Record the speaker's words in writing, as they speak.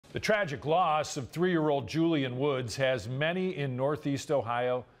The tragic loss of 3-year-old Julian Woods has many in Northeast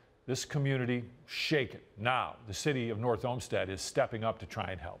Ohio, this community, shaken. Now, the city of North Olmsted is stepping up to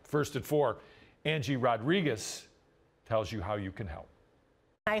try and help. First at 4, Angie Rodriguez tells you how you can help.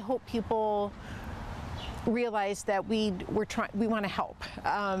 I hope people realize that we want to help.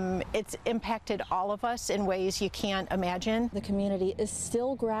 It's impacted all of us in ways you can't imagine. The community is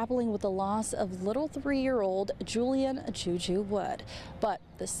still grappling with the loss of little 3-year-old Julian Juju Wood, but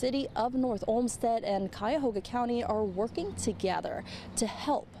the city of North Olmsted and Cuyahoga County are working together to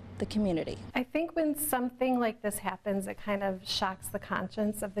help the community. I think when something like this happens, it kind of shocks the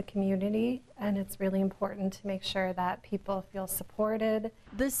conscience of the community, and it's really important to make sure that people feel supported.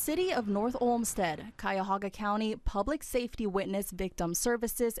 The city of North Olmsted, Cuyahoga County Public Safety Witness Victim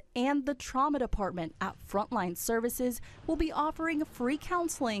Services, and the Trauma Department at Frontline Services will be offering free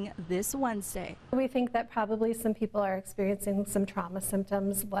counseling this Wednesday. We think that probably some people are experiencing some trauma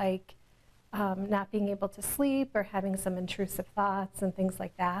symptoms like not being able to sleep or having some intrusive thoughts and things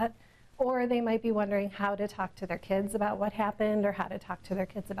like that. Or they might be wondering how to talk to their kids about what happened or how to talk to their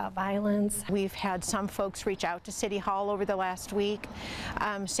kids about violence. We've had some folks reach out to City Hall over the last week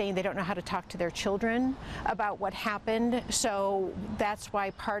saying they don't know how to talk to their children about what happened. So that's why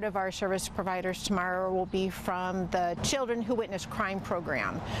part of our service providers tomorrow will be from the Children Who Witness Crime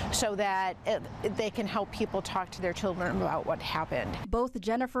program, so that they can help people talk to their children about what happened. Both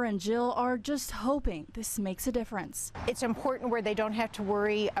Jennifer and Jill are just hoping this makes a difference. It's important where they don't have to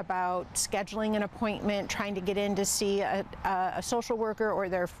worry about scheduling an appointment, trying to get in to see a social worker or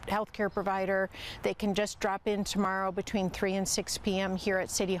their healthcare provider. They can just drop in tomorrow between 3 and 6 p.m. here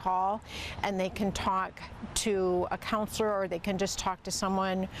at City Hall, and they can talk to a counselor, or they can just talk to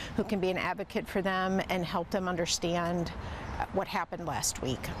someone who can be an advocate for them and help them understand what happened last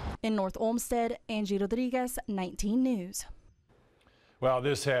week. In North Olmsted, Angie Rodriguez, 19 News. Well,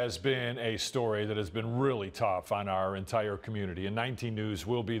 this has been a story that has been really tough on our entire community, and 19 News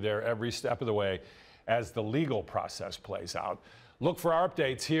will be there every step of the way as the legal process plays out. Look for our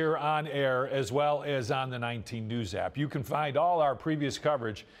updates here on air as well as on the 19 News app. You can find all our previous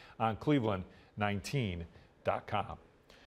coverage on Cleveland19.com.